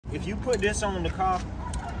if you put this on the car,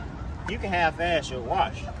 you can half-ass your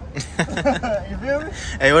wash. You feel me?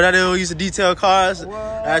 Hey, what I do used to detail cars? What?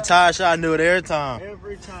 That tire shop, I knew it every time.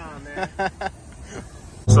 Every time, man.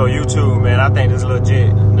 So YouTube, man, I think this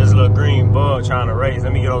legit. This little green bug trying to race.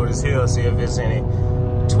 Let me get over this hill, see if it's any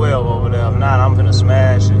 12 over there. If not, I'm finna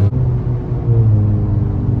smash it. I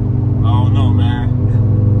don't know, man.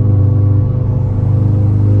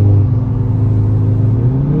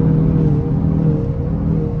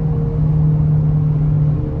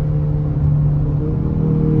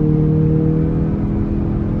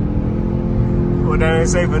 What they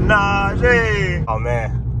say for Najee? Oh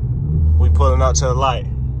man, we pulling up to the light.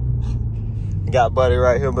 Got buddy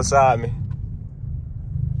right here beside me.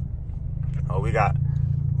 Oh, we got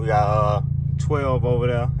 12 over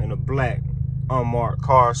there in a black unmarked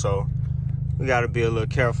car, so we gotta be a little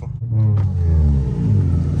careful.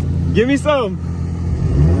 Give me some.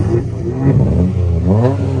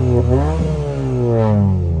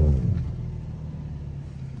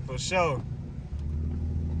 For sure.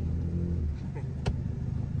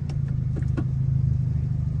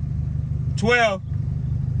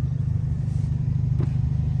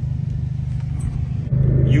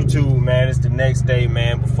 YouTube, man, it's the next day,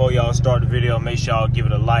 man. Before y'all start the video, make sure y'all give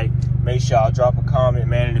it a like. Make sure y'all drop a comment,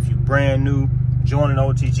 man. And if you're brand new, join an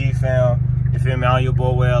OTG fam. You feel me? On your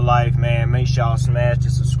boy way of life, man. Make sure y'all smash the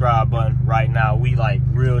subscribe button right now. We like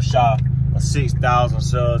real shy of 6,000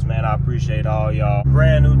 subs, man. I appreciate all y'all.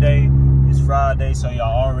 Brand new day. It's Friday, so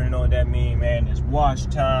y'all already know what that means, man. It's wash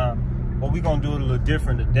time. But we gonna do it a little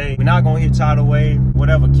different today. We're not gonna hit tidal wave.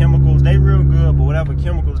 Whatever chemicals, they real good, but whatever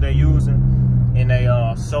chemicals they using in they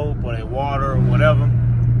soap or they water or whatever,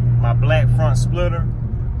 my black front splitter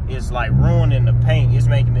is like ruining the paint. It's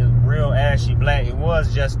making it real ashy black. It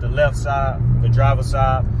was just the left side, the driver's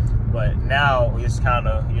side, but now it's kind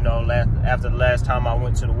of, you know, after the last time I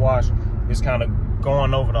went to the wash, it's kind of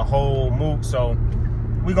going over the whole moot. So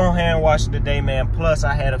we gonna hand wash it today, man. Plus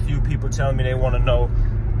I had a few people telling me they want to know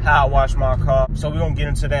how I wash my car, so we're gonna get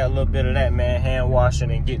into that, a little bit of that, man. Hand washing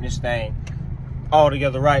and getting this thing all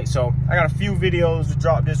together right. So I got a few videos to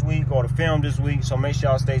drop this week or to film this week, so make sure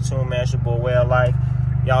y'all stay tuned, man. It's your boy Way of Life.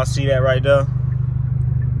 Y'all see that right there?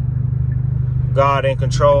 God in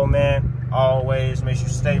control, man. Always make sure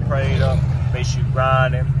you stay prayed up, make sure you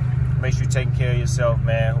grinding, make sure you taking care of yourself,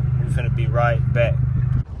 man. We finna be right back.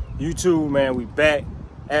 YouTube, man, we back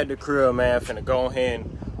at the crib, man. Finna go ahead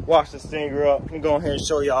and wash the Stinger up and go ahead and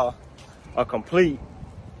show y'all a complete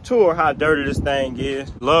tour how dirty this thing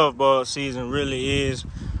is. Love bug season really is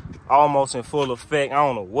almost in full effect. I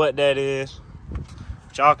don't know what that is,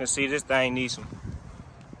 but y'all can see this thing needs some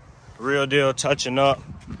real deal touching up.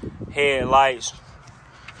 Headlights,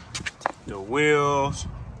 the wheels,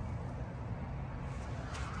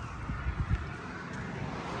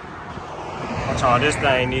 I'm talking, this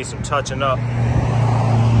thing needs some touching up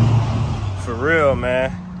for real,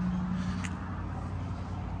 man.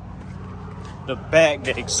 The back,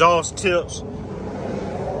 the exhaust tips,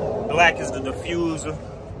 black is the diffuser,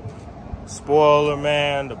 spoiler,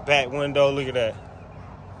 man, the back window, look at that.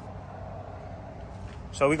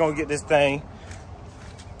 So we're gonna get this thing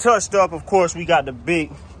touched up. Of course, we got the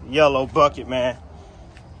big yellow bucket, man.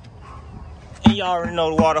 And y'all already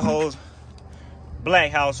know the water hose,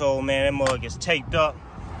 black household, man. That mug gets taped up.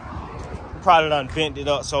 Probably done bent it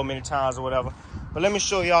up so many times or whatever. But let me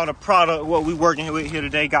show y'all the product, what we working with here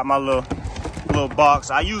today. Got my little box.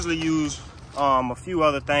 I usually use a few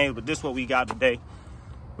other things, but this is what we got today.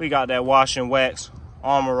 We got that wash and wax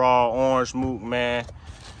Armor All orange moot, man.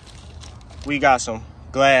 We got some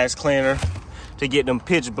glass cleaner to get them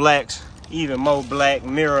pitch blacks even more black,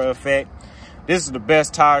 mirror effect. This is the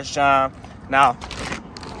best tire shine. Now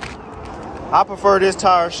I prefer this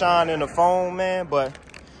tire shine in the foam, man, but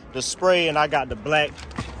the spray, and I got the black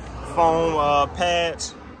foam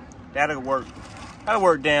pads, that'll work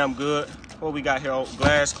damn good. What we got here,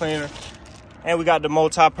 glass cleaner, and we got the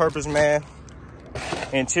multi-purpose, man,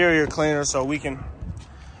 interior cleaner, so we can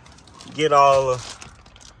get all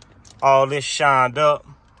this shined up.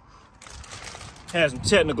 Had some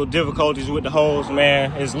technical difficulties with the hose,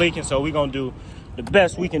 man. It's leaking, so we're gonna do the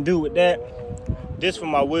best we can do with that. This for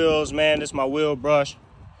my wheels, man. This is my wheel brush.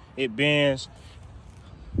 It bends.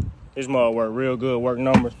 This mug work real good, work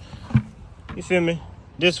numbers. You feel me?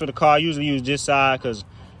 This for the car. I usually use this side because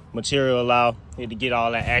material allow it to get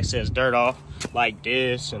all that excess dirt off, like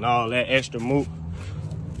this and all that extra moot.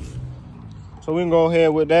 So we can go ahead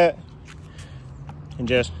with that and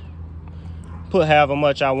just put however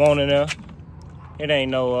much I want in there. It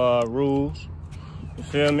ain't no rules. You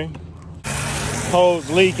feel me? Hose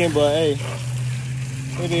leaking, but hey,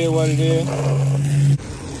 it is what it is.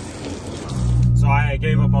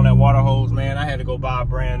 gave up on that water hose, man. I had to go buy a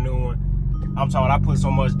brand new one. I'm talking, I put so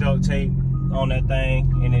much duct tape on that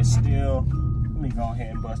thing, and it still, let me go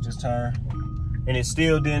ahead and bust this tire. And it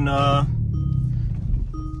still didn't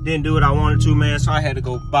do what I wanted to, man. So I had to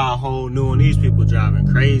go buy a whole new one. These people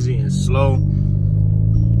driving crazy and slow.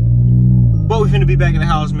 But we finna be back in the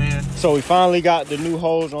house, man. So we finally got the new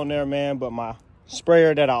hose on there, man. But my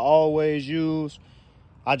sprayer that I always use,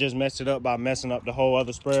 I just messed it up by messing up the whole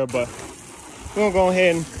other sprayer. But we're gonna go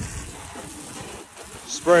ahead and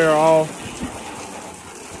spray her off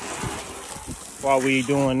while we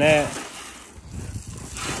doing that.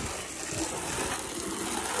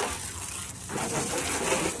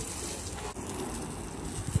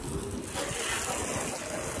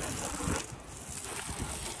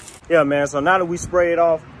 Yeah, man, so now that we spray it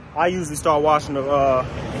off, I usually start washing the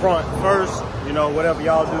front first. You know, whatever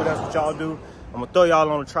y'all do, that's what y'all do. I'm gonna throw y'all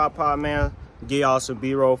on the tripod, man, give y'all some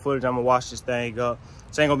B-roll footage. I'm gonna wash this thing up.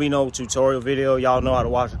 This ain't gonna be no tutorial video. Y'all know how to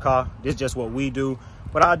wash a car. This is just what we do.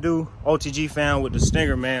 But I do OTG fan with the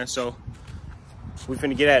Stinger, man, so we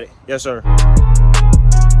finna get at it. Yes, sir.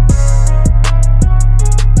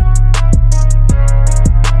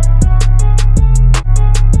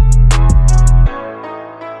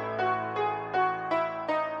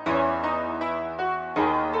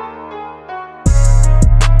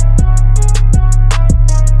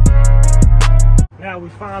 We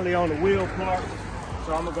finally on the wheel part,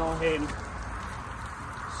 so I'm gonna go ahead and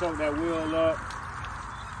soak that wheel up.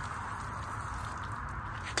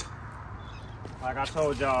 Like I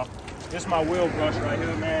told y'all, this is my wheel brush right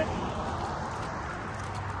here, man.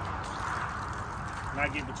 And I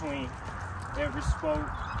get between every spoke.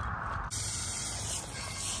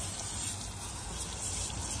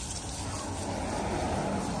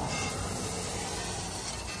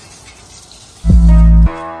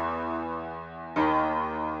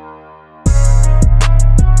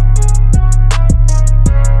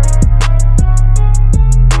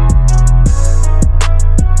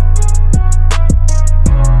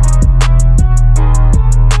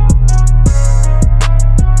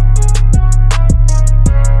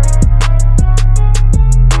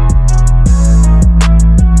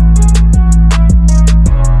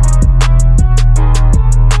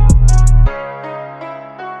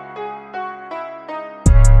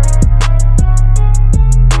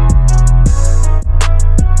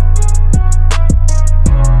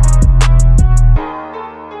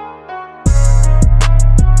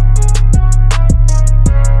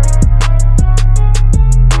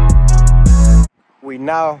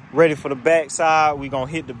 Now ready for the back side. We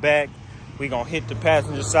gonna hit the back, we gonna hit the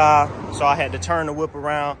passenger side. So I had to turn the whip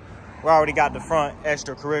around. We already got the front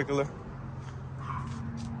extracurricular.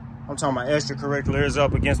 I'm talking about extracurricular is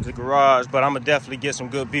up against the garage, but I'm gonna definitely get some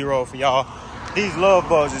good B-roll for y'all. These love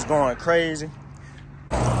bugs is going crazy.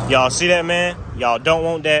 Y'all see that, man? Y'all don't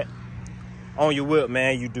want that on your whip,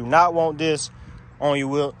 man. You do not want this on your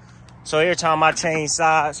whip. So every time I change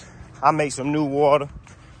sides, I make some new water.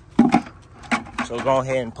 So go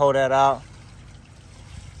ahead and pull that out.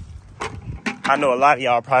 I know a lot of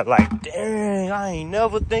y'all probably like, dang, I ain't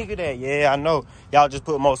never think of that. Yeah, I know. Y'all just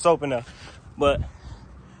put more soap in there. But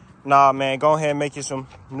nah, man, go ahead and make you some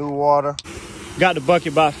new water. Got the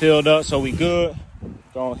bucket about filled up, so we good.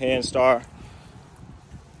 Go ahead and start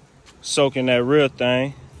soaking that real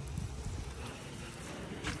thing.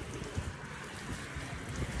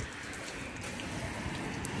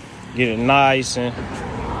 Get it nice and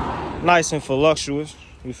voluptuous,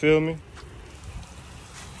 you feel me?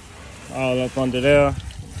 All up under there.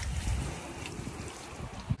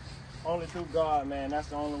 Only through God, man. That's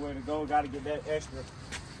the only way to go. Got to get that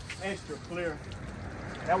extra clear.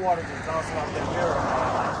 That water just bouncing off that mirror.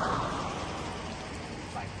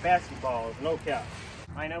 Like basketballs, no cap.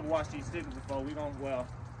 I ain't never watched these stickers before. Well,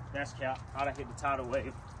 that's cap. I done hit the tidal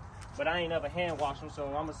wave. But I ain't never hand washed them, so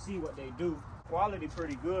I'm gonna see what they do. Quality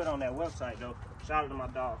pretty good on that website though. Shout out to my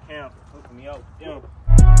dog Cam for hooking me up with them.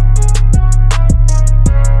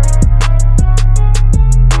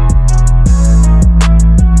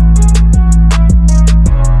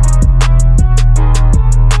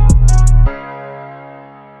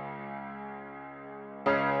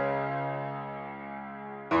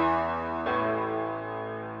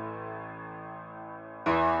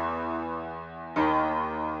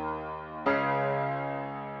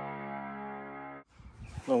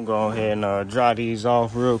 I'm gonna go ahead and dry these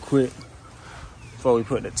off real quick before we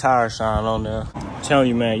put the tire shine on there. I'm telling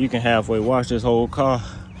you, man, you can halfway wash this whole car.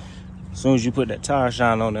 As soon as you put that tire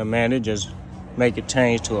shine on there, man, it just make it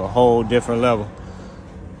change to a whole different level.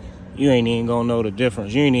 You ain't even gonna know the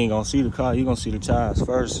difference. You ain't even gonna see the car. You gonna see the tires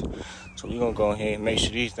first. So we gonna go ahead and make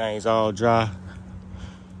sure these things all dry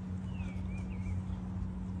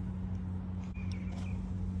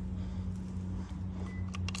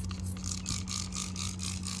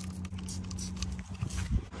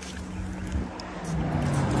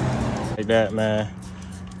like that, man.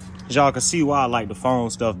 Y'all can see why I like the foam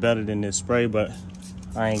stuff better than this spray, but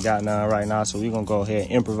I ain't got none right now, so we're gonna go ahead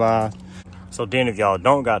and improvise. So then if y'all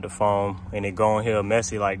don't got the foam and it going here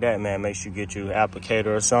messy like that, man, make sure you get you an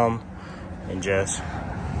applicator or something and just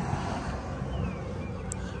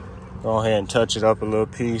go ahead and touch it up a little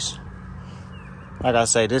piece. Like I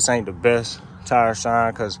say, this ain't the best tire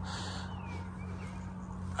shine because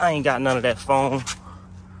I ain't got none of that foam,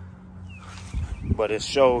 but it's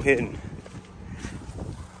sure hitting.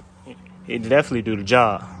 It definitely do the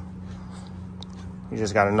job. You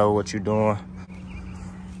just gotta know what you're doing.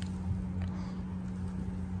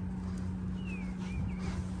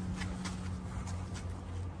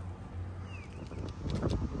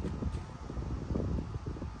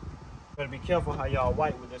 Better be careful how y'all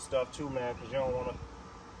wipe with this stuff too, man, because you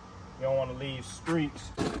don't wanna leave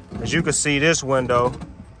streaks. As you can see, this window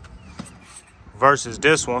versus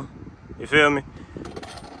this one, you feel me?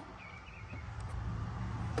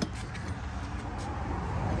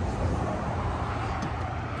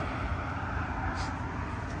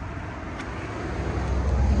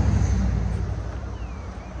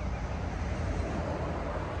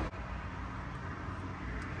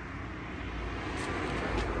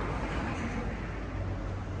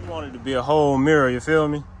 You want it to be a whole mirror, you feel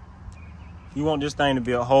me? You want this thing to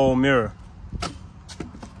be a whole mirror.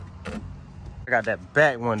 I got that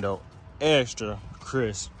back window extra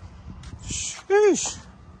crisp. Sheesh.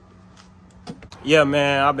 Yeah,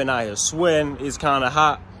 man, I've been out here sweating. It's kind of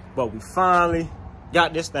hot, but we finally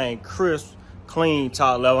got this thing crisp, clean,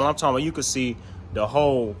 top level. I'm talking about you can see the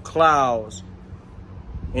whole clouds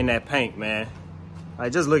in that paint, man.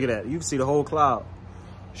 Like, just look at that. You can see the whole cloud.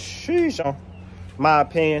 Sheesh. My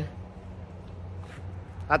opinion,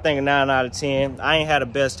 I think a 9 out of 10. I ain't had the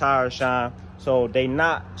best tire shine, so they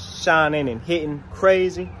not shining and hitting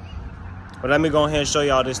crazy. But let me go ahead and show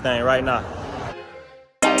y'all this thing right now.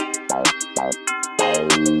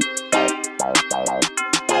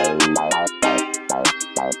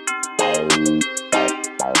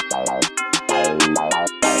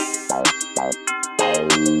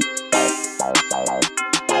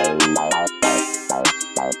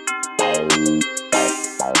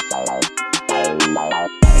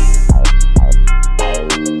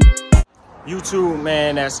 YouTube,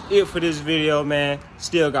 man, that's it for this video, man.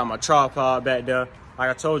 Still got my tripod back there. Like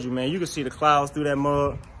I told you, man, you can see the clouds through that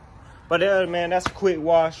mud. But man, that's a quick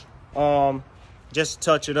wash. Just to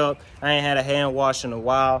touch it up. I ain't had a hand wash in a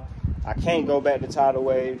while. I can't go back to Tidal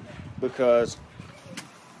Wave because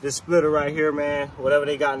this splitter right here, man, whatever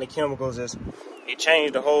they got in the chemicals, it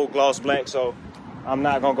changed the whole gloss black, so I'm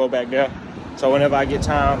not gonna go back there. So whenever I get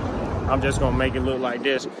time, I'm just gonna make it look like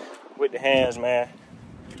this with the hands, man.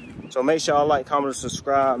 So make sure y'all like, comment, and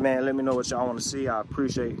subscribe, man. Let me know what y'all want to see. I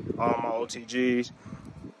appreciate all my OTGs.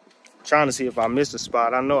 Trying to see if I missed a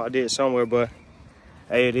spot. I know I did somewhere, but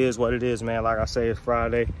hey, it is what it is, man. Like I say, it's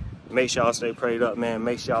Friday. Make sure y'all stay prayed up, man.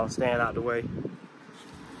 Make sure y'all stand out the way.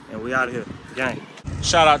 And we out of here, gang.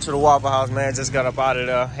 Shout out to the Waffle House, man. Just got up out of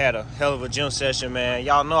there. Had a hell of a gym session, man.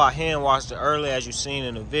 Y'all know I hand washed it early, as you seen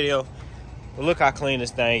in the video. But look how clean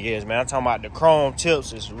this thing is, man. I'm talking about the chrome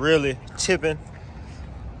tips is really tipping.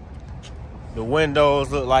 The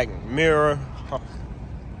windows look like mirror.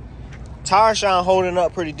 Tire shine holding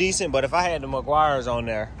up pretty decent, but if I had the Meguiar's on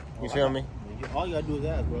there, you feel me? All you gotta do is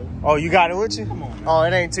ask, bro. Oh, you got it with you? Come on, man. Oh,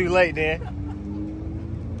 it ain't too late then.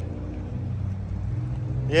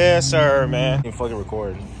 Yes, sir, man. You fucking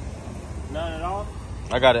recording. None at all?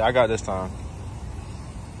 I got it. I got it this time.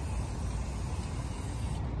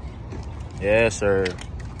 Yes, sir.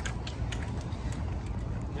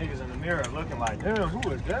 Niggas in the mirror looking like, damn, who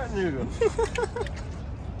is that nigga?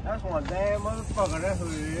 That's one damn motherfucker, that's who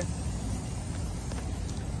it is.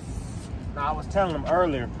 Now, I was telling them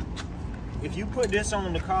earlier, if you put this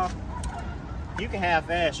on the car, you can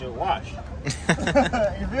half-ass your wash. You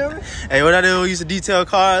feel me? Hey, what I do? Used to detail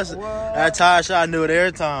cars. What? That tire shot, I knew it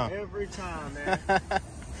every time. Every time, man.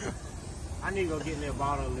 I need to go get me a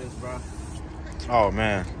bottle of this, bro. Oh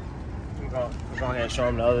man. We're going to go ahead and show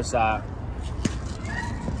them the other side.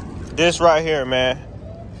 This right here, man.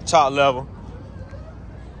 Top level.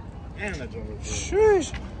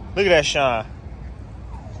 Sheesh. Look at that shine.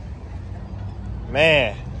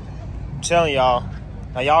 Man, I'm telling y'all.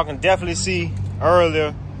 Now y'all can definitely see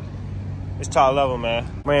earlier. It's top level,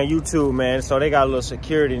 man. Man, YouTube, man. So they got a little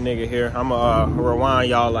security nigga here. I'm gonna rewind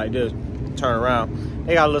y'all like this. Turn around.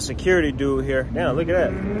 They got a little security dude here. Damn, look at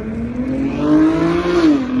that.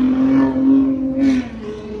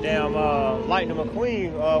 Damn, Lightning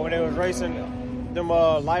McQueen, when they was racing them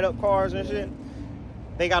light up cars and shit.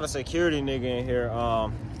 They got a security nigga in here.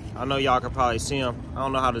 I know y'all can probably see him. I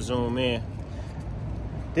don't know how to zoom in.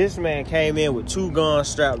 This man came in with 2 guns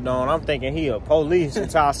strapped on. I'm thinking he a police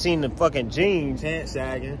until I seen the fucking jeans. Pants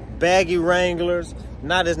sagging. Baggy Wranglers.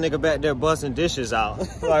 Now this nigga back there busting dishes out.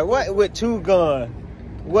 Like, what with 2 guns?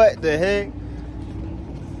 What the heck?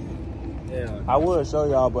 Yeah. I would show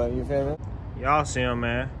y'all, but you feel me? Y'all see him,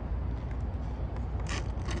 man.